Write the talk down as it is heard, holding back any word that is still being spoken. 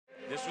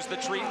This was the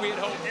treat we had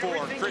hoped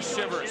for. Chris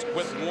Shivers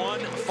with one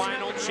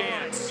final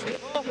chance.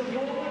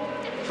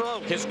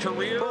 His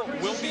career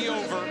will be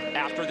over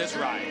after this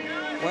ride.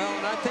 Well,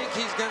 and I think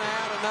he's going to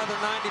add another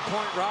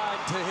 90-point ride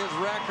to his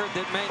record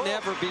that may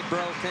never be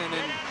broken.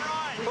 And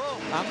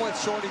I'm with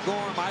Shorty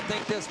Gorham. I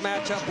think this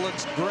matchup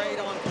looks great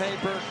on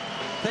paper.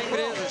 Thing of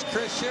it is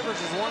Chris Shivers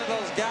is one of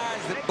those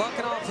guys that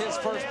bucking off his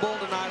first bull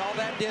tonight, all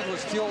that did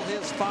was fuel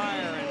his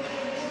fire. And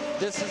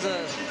this is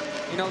a,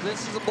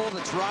 this is a bull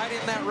that's right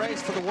in that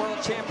race for the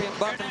world champion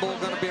bucking bull,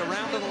 going to be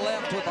around to the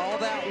left with all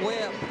that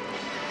whip.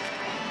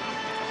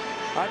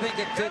 I think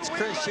it fits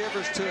Chris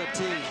Shivers to a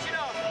T.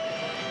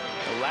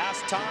 The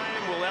last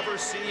time we'll ever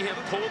see him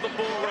pull the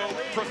bull rope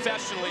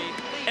professionally,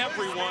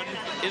 everyone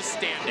is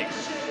standing.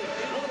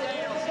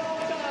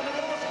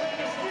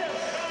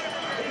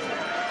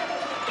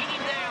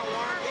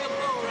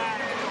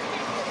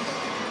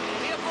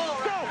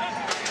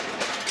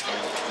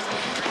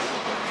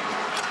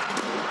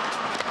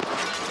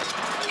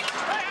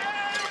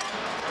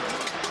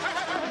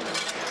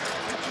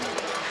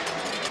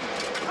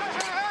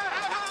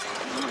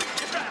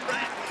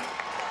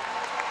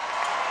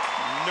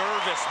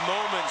 Nervous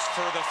moments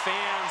for the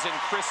fans and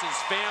Chris's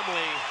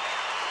family.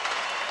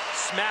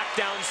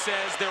 Smackdown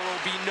says there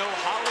will be no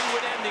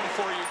Hollywood ending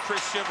for you,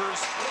 Chris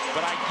Shivers,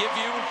 but I give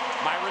you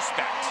my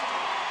respect.